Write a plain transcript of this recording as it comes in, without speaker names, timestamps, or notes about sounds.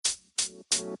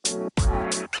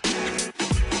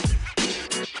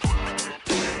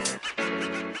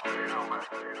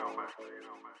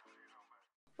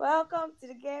Welcome to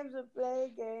the games we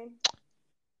play again.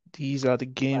 These are the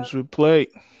games Well, we play.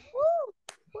 woo,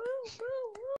 woo,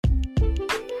 woo,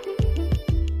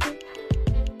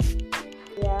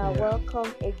 Yeah, Yeah.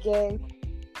 welcome again.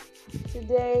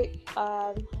 Today,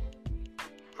 I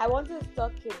want to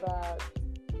talk about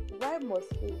why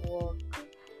must we work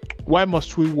Why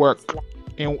must we in this work life?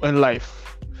 in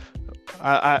life?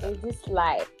 I In this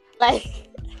life, like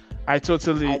I I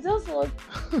totally. just want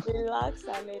to relax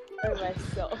and enjoy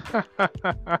myself.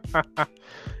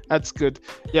 That's good.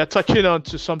 You're touching on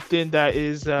to something that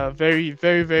is very,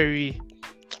 very, very.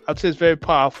 I'd say it's very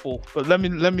powerful. But let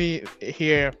me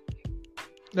hear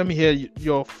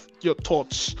your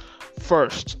thoughts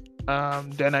first.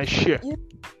 Then I share. You,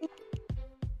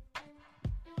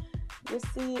 you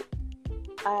see,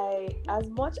 I as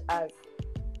much as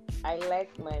I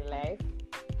like my life,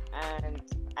 and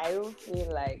I don't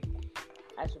feel like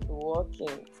I should be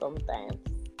working sometimes.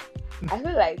 I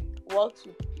feel like work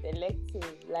should be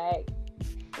selective. Like,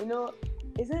 you know,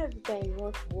 it's not every time you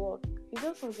want to work. You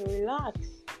just want to relax.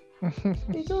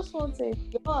 You just want to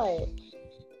enjoy.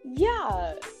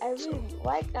 Yeah, I So, mean,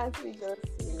 why can't we just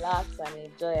relax and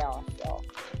enjoy ourselves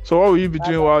so what will you be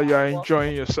doing rather while you than are work?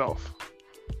 enjoying yourself?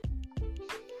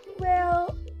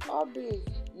 Well, hobbies,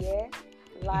 yeah.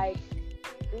 Like,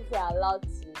 if you're allowed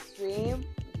to swim,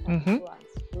 you can Mm-hmm. go and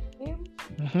swim.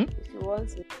 Mm-hmm. If you want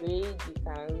to read, you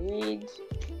can read.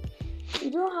 You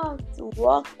don't have to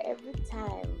work every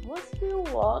time. Must we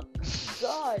work?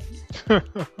 God.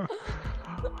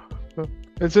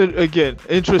 Again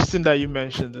interesting that you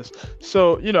mentioned this.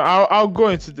 So I'll go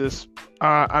into this,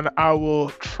 and I will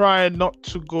try not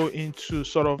to go into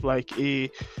sort of like a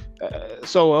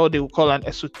so what they will call an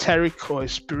esoteric or a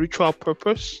spiritual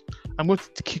purpose. I'm going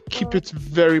to keep Oh, it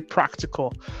very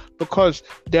practical, because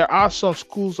there are some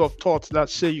schools of thought that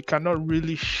say you cannot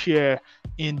really share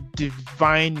in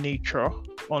divine nature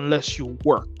unless you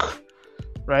work,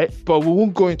 right? But we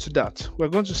won't go into that. We're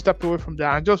going to step away from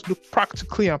that and just look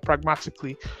practically and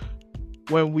pragmatically.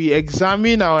 When we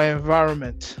examine our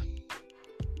environment,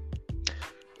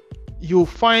 you'll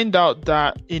find out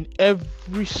that in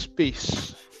every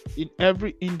space, in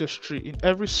every industry, in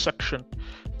every section,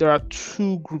 there are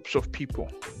two groups of people.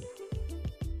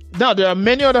 Now, there are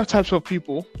many other types of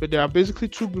people, but there are basically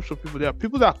two groups of people. There are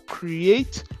people that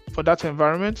create for that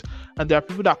environment, and there are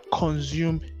people that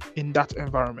consume in that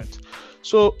environment.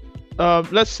 So,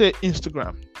 let's say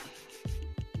Instagram.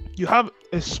 You have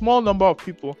a small number of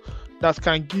people that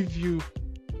can give you,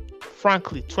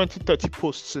 frankly, 20, 30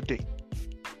 posts a day,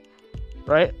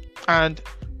 right? And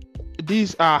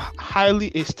these are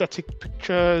highly aesthetic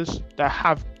pictures that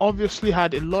have obviously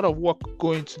had a lot of work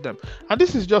going to them. And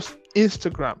this is just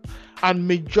Instagram. And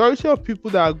majority of people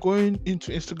that are going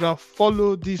into Instagram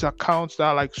follow these accounts that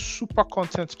are like super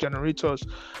content generators.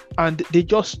 And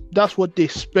that's what they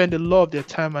spend a lot of their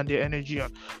time and their energy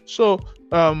on. So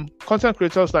content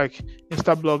creators like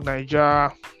Instablog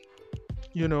Nigeria,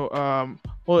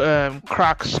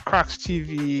 Cracks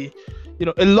TV,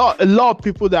 a lot of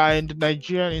people that are in the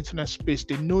Nigerian internet space,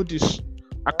 they know these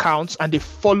accounts and they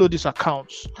follow these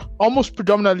accounts. Almost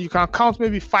predominantly, you can count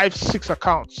maybe 5-6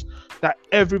 accounts that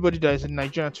everybody that is in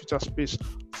Nigerian Twitter space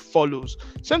follows.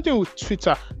 Same thing with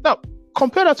Twitter. Now,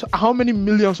 compare that to how many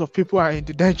millions of people are in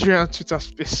the Nigerian Twitter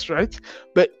space, right?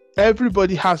 But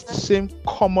everybody has the same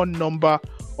common number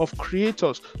of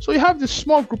creators. So you have this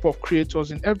small group of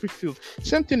creators in every field.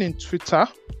 Same thing in Twitter,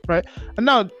 right? And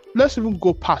now let's even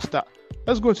go past that.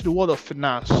 Let's go into the world of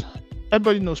finance.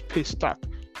 Everybody knows Paystack.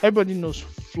 Everybody knows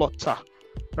Flutter,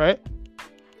 right?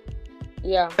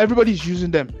 yeah. Everybody's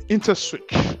using them.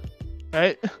 InterSwitch,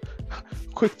 right?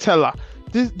 Quick Teller.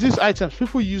 These items,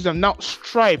 people use them. Now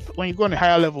Stripe, when you go on a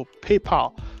higher level,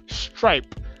 PayPal,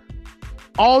 Stripe.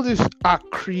 All these are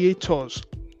creators.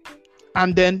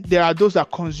 And then there are those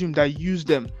that consume, that use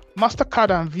them. MasterCard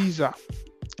and Visa.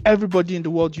 Everybody in the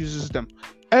world uses them.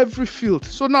 Every field.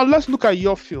 So now let's look at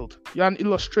your field. You're an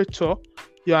illustrator.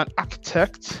 You're an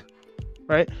architect,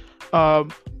 right?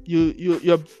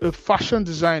 You're a fashion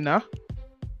designer.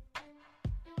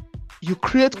 You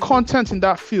create content in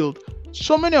that field.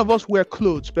 So many of us wear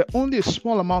clothes, but only a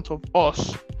small amount of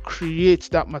us create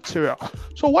that material.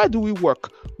 So why do we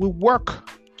work? We work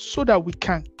so that we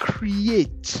can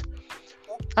create.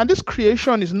 And this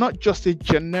creation is not just a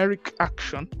generic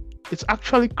action. It's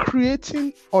actually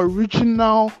creating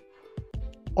original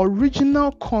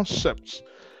concepts.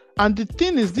 And the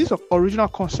thing is, these original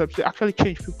concepts, they actually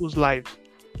change people's lives.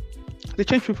 They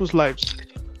change people's lives.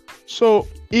 So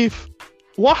if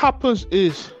what happens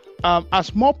is,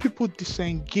 as more people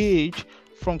disengage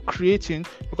from creating,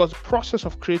 because the process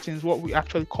of creating is what we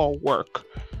actually call work,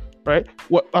 right?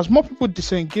 As more people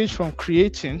disengage from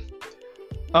creating,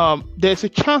 there's a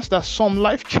chance that some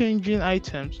life-changing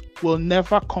items will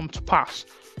never come to pass,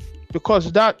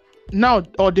 because that now,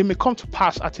 or they may come to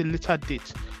pass at a later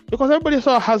date. Because everybody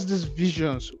sort of has these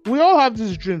visions. We all have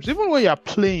these dreams. Even when you're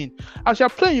playing, as you're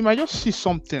playing, you might just see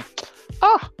something.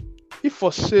 If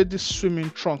for say this swimming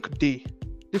trunk day,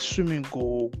 this swimming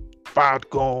go bad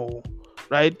go,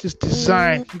 right? This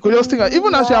design, you could just think,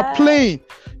 even as you're playing.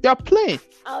 I'll tell you.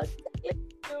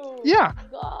 Yeah.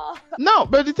 God. Now,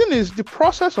 but the thing is, the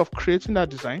process of creating that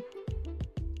design,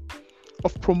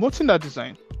 of promoting that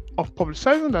design, of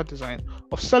publicizing that design,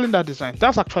 of selling that design,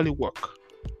 that's actually work.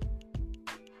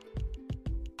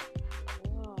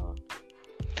 Oh.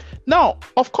 Now,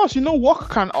 of course, work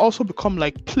can also become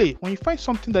like play. When you find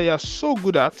something that you're so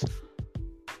good at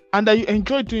and that you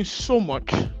enjoy doing so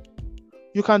much,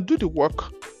 you can do the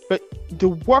work, but the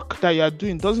work that you're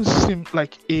doing doesn't seem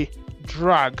like a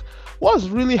drag. What's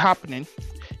really happening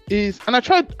is, and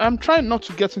I'm trying not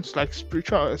to get into like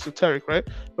spiritual or esoteric, right?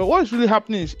 But what is really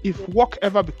happening is, if work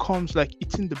ever becomes like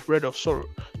eating the bread of sorrow,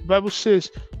 the Bible says,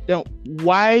 then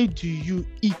why do you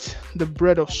eat the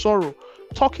bread of sorrow?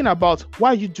 Talking about why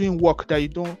are you doing work that you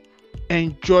don't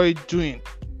enjoy doing.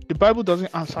 The Bible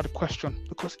doesn't answer the question,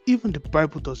 because even the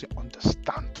Bible doesn't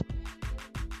understand,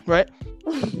 right?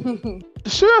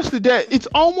 Seriously, it's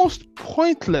almost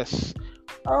pointless.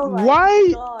 Oh my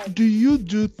Why God. do you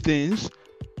do things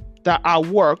that are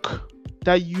work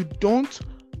that you don't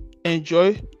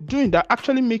enjoy doing, that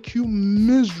actually make you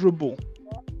miserable,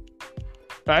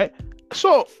 right?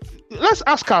 So let's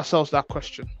ask ourselves that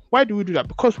question. Why do we do that?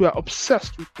 Because we are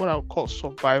obsessed with what I would call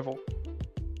survival.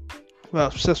 We're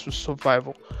obsessed with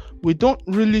survival. We don't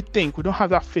really think, we don't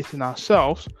have that faith in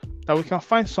ourselves that we can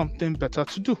find something better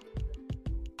to do,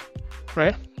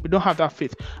 right? We don't have that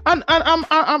faith. And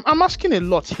I'm asking a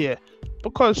lot here,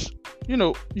 because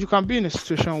you can be in a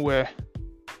situation where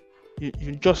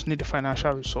you just need the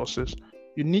financial resources.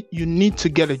 You need to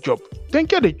get a job. Then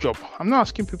get a job. I'm not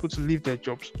asking people to leave their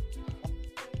jobs,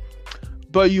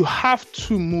 but you have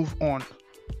to move on,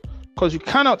 because you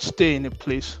cannot stay in a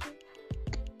place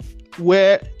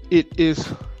where it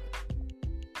is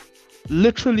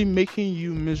literally making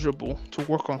you miserable to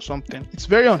work on something. It's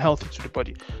very unhealthy to the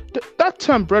body. That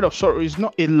term bread of sorrow is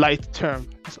not a light term.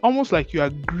 It's almost like you are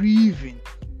grieving.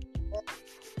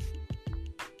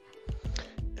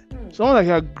 It's almost like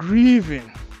you are grieving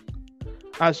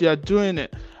as you are doing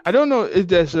it. I don't know if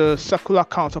there's a secular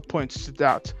counterpoint to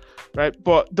that, right?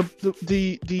 But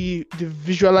the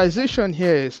visualization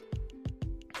here is,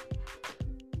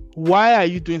 why are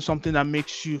you doing something that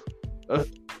makes you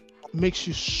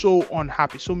so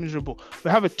unhappy, so miserable?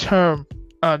 We have a term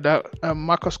that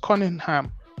Marcus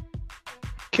Cunningham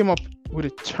came up with, a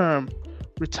term,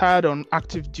 retired on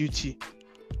active duty.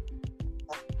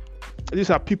 These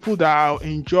are people that are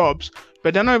in jobs,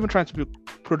 but they're not even trying to be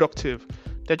productive.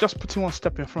 They're just putting one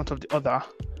step in front of the other,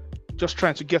 just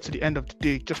trying to get to the end of the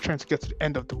day, just trying to get to the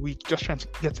end of the week, just trying to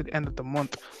get to the end of the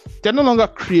month. They're no longer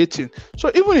creating.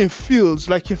 So even in fields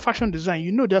like in fashion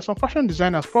design, there are some fashion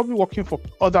designers probably working for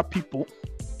other people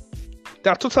that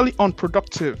are totally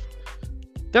unproductive.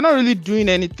 They're not really doing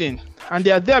anything, and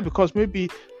they are there because maybe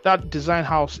that design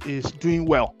house is doing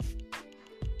well.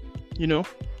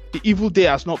 The evil day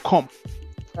has not come.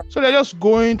 So they're just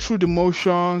going through the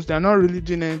motions. They're not really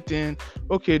doing anything.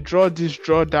 Okay, draw this,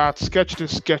 draw that, sketch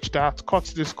this, sketch that, cut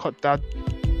this, cut that.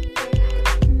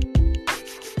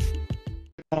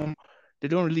 They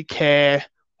don't really care.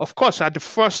 Of course, at the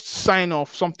first sign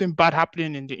of something bad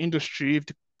happening in the industry, if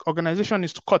the organization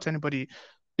is to cut anybody,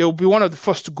 they will be one of the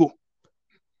first to go.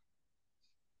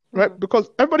 Right? Because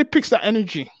everybody picks that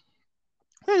energy.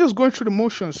 They're just going through the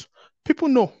motions. People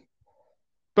know.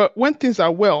 But when things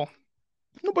are well,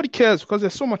 nobody cares, because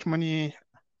there's so much money,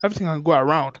 everything can go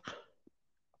around.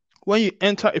 When you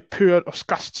enter a period of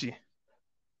scarcity,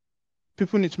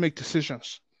 people need to make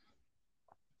decisions,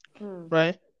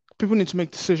 right? People need to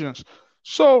make decisions.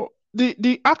 So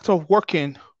the act of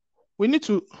working, we need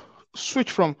to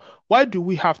switch from why do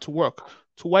we have to work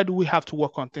to why do we have to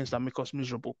work on things that make us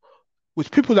miserable with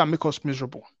people that make us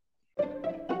miserable.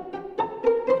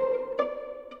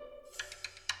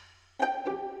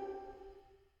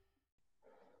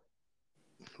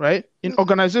 Right? In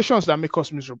organizations that make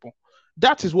us miserable.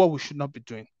 That is what we should not be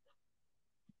doing.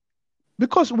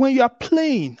 Because when you are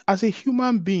playing as a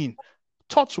human being,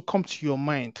 thoughts will come to your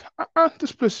mind.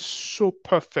 This place is so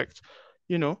perfect.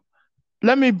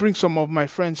 Let me bring some of my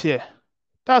friends here.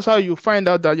 That's how you find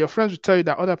out that your friends will tell you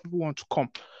that other people want to come.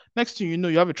 Next thing you know,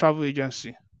 you have a travel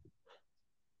agency.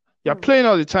 You're Hmm. playing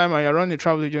all the time and you're running a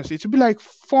travel agency. It will be like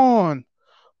fun.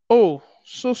 Oh,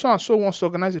 so and so wants to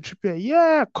organize a trip here.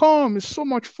 Yeah, come. It's so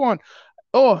much fun.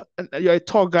 Oh, and you're a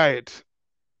tour guide.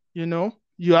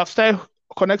 You have started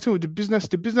connecting with the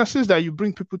businesses that you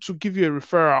bring people to give you a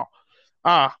referral.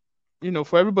 Ah,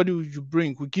 for everybody you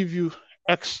bring, we give you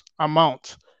X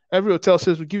amount. Every hotel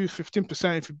says we give you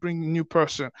 15% if you bring a new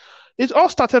person. It all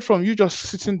started from you just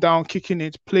sitting down, kicking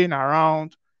it, playing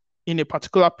around in a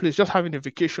particular place, just having a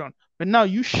vacation. But now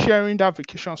you sharing that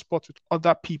vacation spot with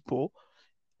other people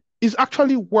is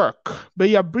actually work, but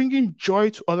you're bringing joy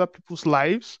to other people's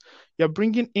lives. You're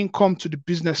bringing income to the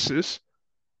businesses,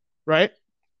 right?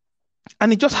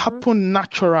 And it just Mm-hmm. happened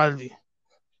naturally.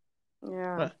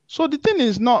 Yeah. Right. So the thing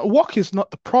is not work is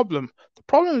not the problem. The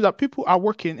problem is that people are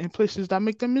working in places that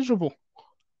make them miserable.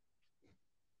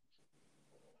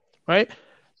 Right.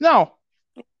 Now,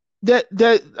 and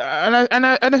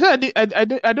I said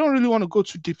I don't really want to go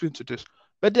too deep into this,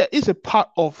 but there is a part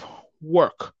of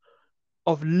work,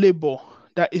 of labor,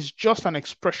 that is just an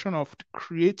expression of the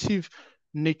creative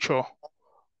nature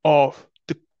of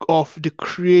the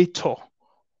creator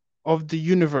of the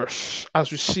universe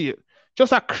as we see it. Just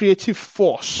that creative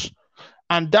force.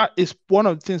 And that is one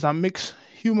of the things that makes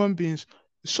human beings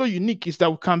so unique, is that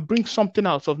we can bring something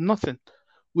out of nothing.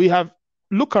 We have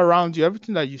Look around you,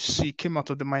 everything that you see came out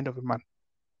of the mind of a man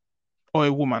or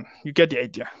a woman. You get the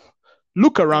idea.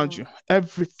 Look around Mm. you,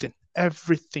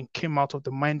 everything came out of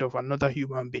the mind of another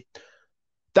human being.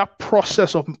 That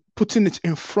process of putting it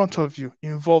in front of you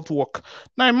involved work.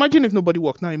 Now imagine if nobody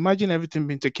worked. Now imagine everything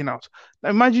being taken out. Now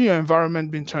imagine your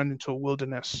environment being turned into a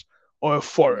wilderness or a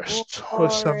forest or a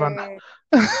savanna.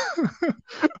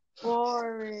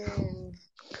 Boring.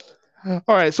 Boring.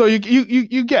 All right, so you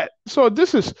get, so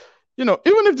this is, even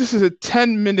if this is a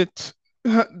 10-minute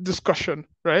discussion,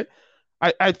 right?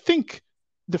 I think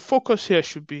the focus here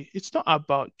should be, it's not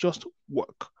about just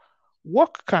work.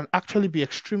 Work can actually be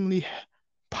extremely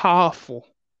powerful.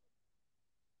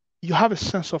 You have a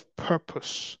sense of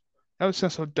purpose, you have a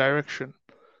sense of direction.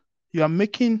 You are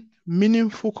making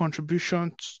meaningful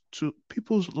contributions to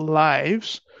people's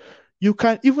lives. You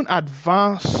can even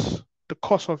advance the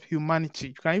cause of humanity.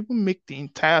 You can even make the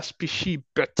entire species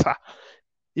better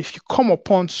if you come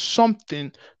upon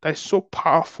something that is so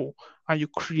powerful and you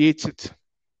create it.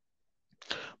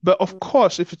 But of Mm.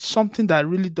 course, if it's something that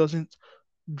really doesn't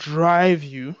drive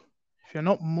you, if you're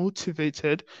not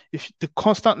motivated, if they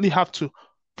constantly have to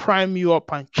prime you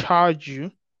up and charge you,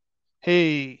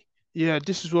 hey, yeah,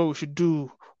 this is what we should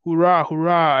do. Hurrah,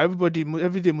 hurrah. Everybody,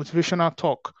 everyday motivational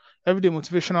talk. Everyday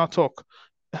motivational talk.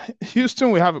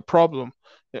 Houston, we have a problem.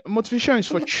 Motivation is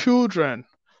for children.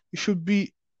 You should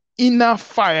be inner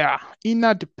fire,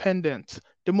 inner dependent.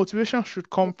 The motivation should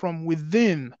come from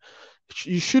within.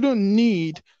 You shouldn't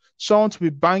need someone to be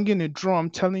banging a drum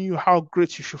telling you how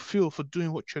great you should feel for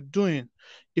doing what you're doing.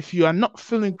 If you are not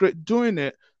feeling great doing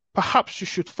it, perhaps you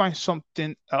should find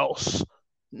something else.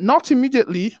 Not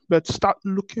immediately, but start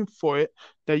looking for it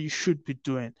that you should be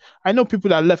doing. I know people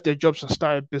that left their jobs and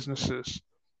started businesses,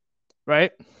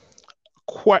 right?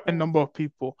 Quite a Mm. number of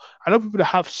people. I know people that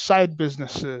have side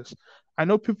businesses. I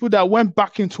know people that went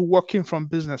back into working from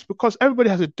business because everybody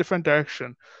has a different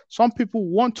direction. Some people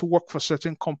want to work for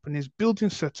certain companies, building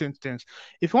certain things.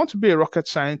 If you want to be a rocket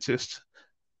scientist,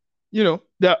 there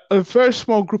are a very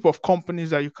small group of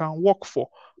companies that you can work for.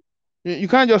 You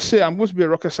can't just say, I'm going to be a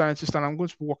rocket scientist and I'm going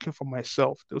to be working for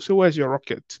myself. They'll say, where's your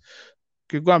rocket?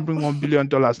 Okay, go and bring $1 billion.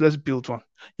 Let's build one.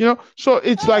 So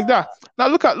it's like that. Now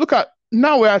look at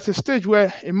now we're at a stage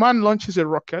where a man launches a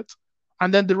rocket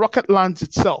and then the rocket lands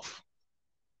itself.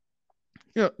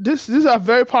 These are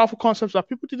very powerful concepts that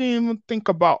people didn't even think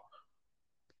about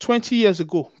 20 years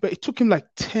ago, but it took him like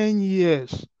 10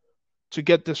 years to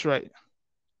get this right.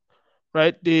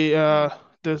 Right? Mm.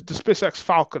 The SpaceX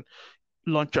Falcon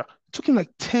launcher. It took him like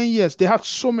 10 years. They had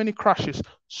so many crashes,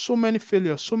 so many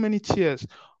failures, so many tears.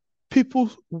 People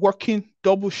working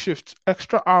double shifts,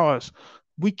 extra hours,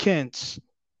 weekends,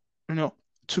 you know,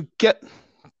 to get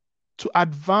to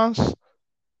advance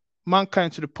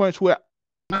mankind to the point where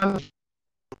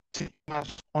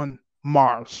on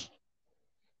Mars.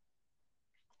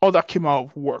 All that came out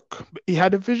of work. He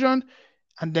had a vision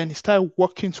and then he started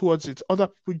working towards it. Other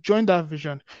people joined that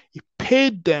vision. He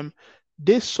paid them.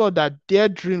 They saw that their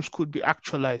dreams could be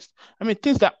actualized. I mean,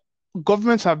 things that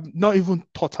governments have not even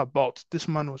thought about. This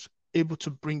man was able to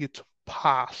bring it to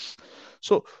pass.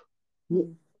 So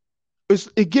Mm.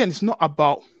 it's not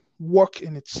about work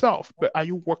in itself, but are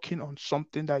you working on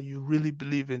something that you really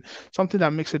believe in, something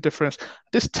that makes a difference?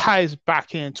 This ties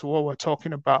back into what we're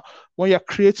talking about. When you're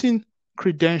creating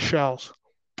credentials,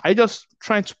 are you just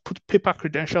trying to put paper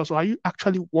credentials, or are you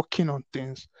actually working on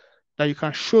things that you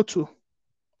can show to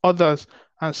others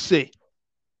and say,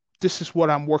 this is what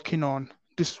I'm working on,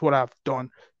 this is what I've done,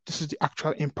 this is the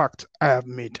actual impact I have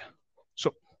made?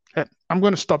 So I'm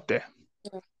going to stop there.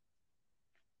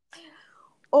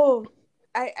 Oh,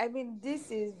 I mean, this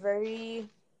is very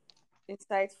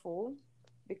insightful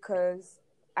because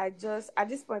I just, at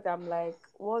this point, I'm like,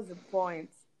 what's the point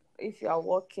if you are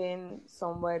working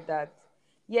somewhere that,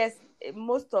 yes,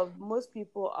 most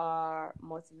people are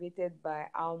motivated by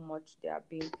how much they are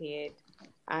being paid,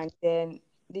 and then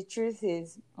the truth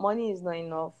is, money is not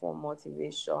enough for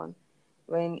motivation.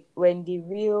 When the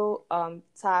real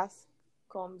task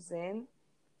comes in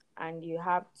and you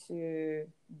have to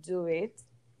do it,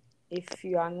 if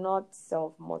you are not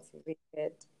self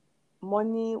motivated,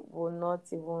 money will not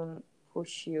even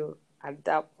push you at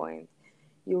that point.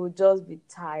 You will just be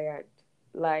tired.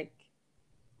 Like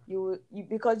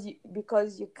because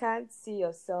you can't see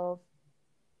yourself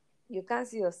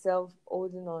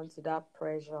holding on to that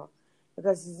pressure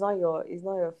because it's not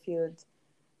your field.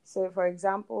 So for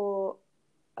example,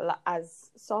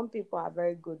 as some people are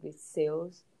very good with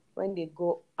sales, when they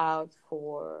go out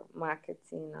for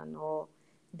marketing and all,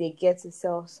 they get to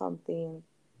sell something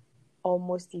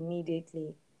almost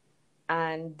immediately.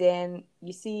 And then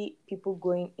you see people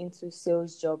going into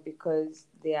sales job because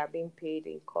they are being paid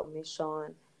in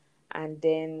commission, and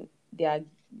then they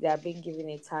are being given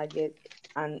a target,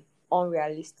 an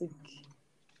unrealistic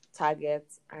target,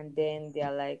 and then they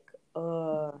are like,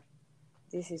 oh,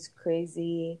 this is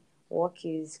crazy, work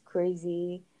is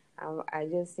crazy. I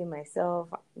just see myself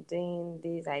doing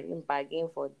this, I didn't bargain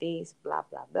for this, blah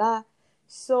blah blah.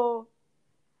 So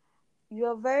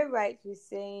you're very right with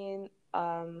saying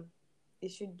you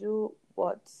should do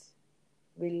what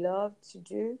we love to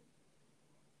do,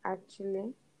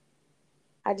 actually.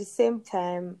 At the same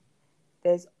time,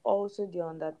 there's also the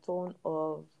undertone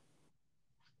of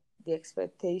the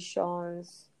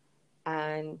expectations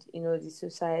and the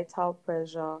societal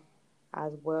pressure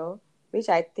as well, which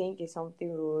I think is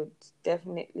something we would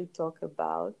definitely talk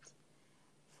about.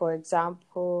 For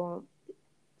example,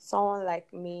 someone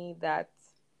like me that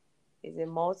is a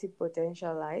multi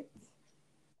potentialite.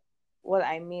 What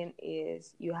I mean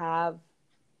is you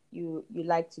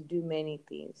like to do many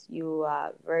things. You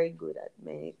are very good at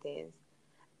many things,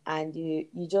 and you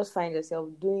just find yourself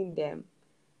doing them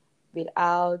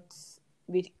without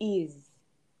with ease,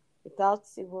 without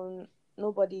even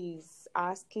nobody is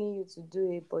asking you to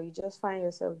do it, but you just find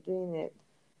yourself doing it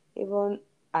even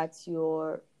at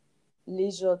your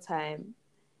leisure time.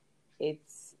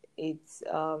 It's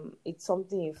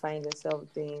something you find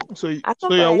yourself doing. So, At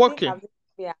some so point you're I think working.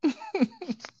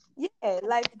 yeah,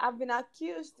 like I've been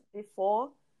accused before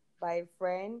by a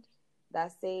friend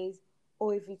that says,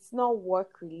 oh, if it's not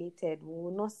work related, we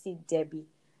will not see Debbie.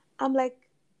 I'm like,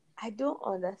 I don't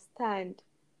understand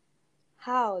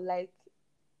how, like,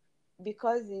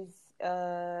 because it's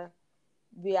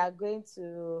we are going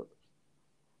to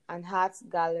an art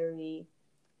gallery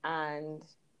and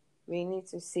we need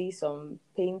to see some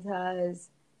painters,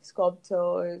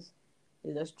 sculptors,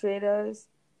 illustrators,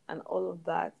 and all of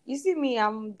that. You see me,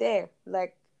 I'm there.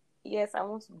 Like, yes, I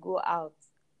want to go out.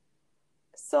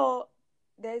 So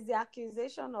there's the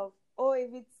accusation of, oh, if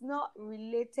it's not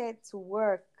related to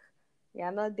work,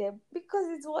 you're not there because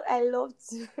it's what I love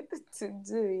to to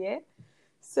do. Yeah.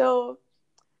 So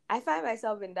I find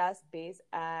myself in that space,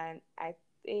 and I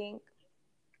think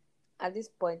at this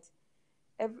point,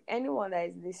 anyone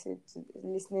that is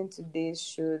listening to this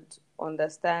should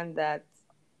understand that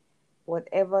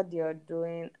whatever they are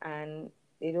doing and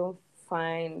they don't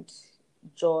find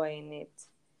joy in it,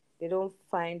 they don't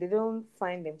find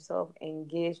themselves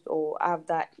engaged or have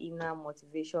that inner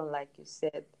motivation, like you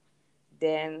said,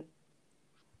 then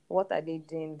what are they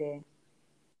doing there?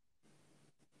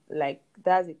 Like,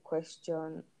 that's a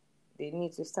question they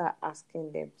need to start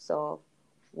asking themselves.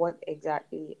 What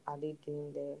exactly are they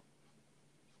doing there?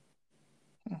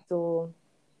 So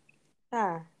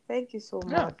thank you so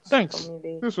Yeah, much, thanks.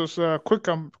 Tomide. This was quick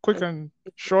and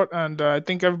short, and I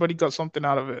think everybody got something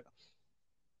out of it.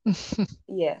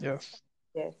 Yes, Yes,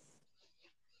 yes.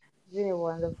 It's been a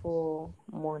wonderful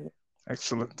morning.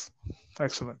 excellent,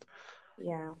 excellent.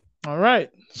 Yeah. All right,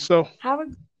 so Have a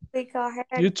good week you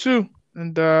ahead. too,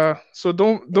 and so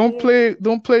don't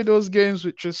Same. play those games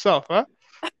with yourself, huh?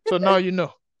 So now you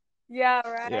know. Yeah,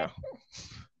 Yeah, right.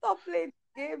 Stop playing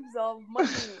games of money.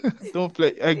 don't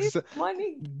play. This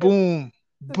money game, Boom,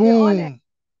 to be honest, boom.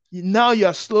 Now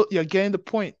you're getting the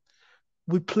point.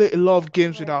 We play a lot of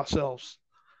games with Right. ourselves.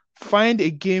 Find a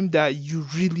game that you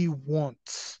really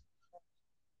want.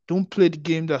 Don't play the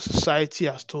game that society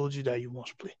has told you that you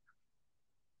must play.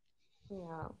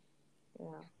 Yeah.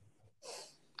 Yeah.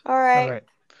 All All right. right.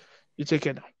 You take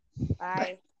care now.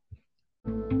 Bye.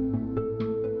 Bye.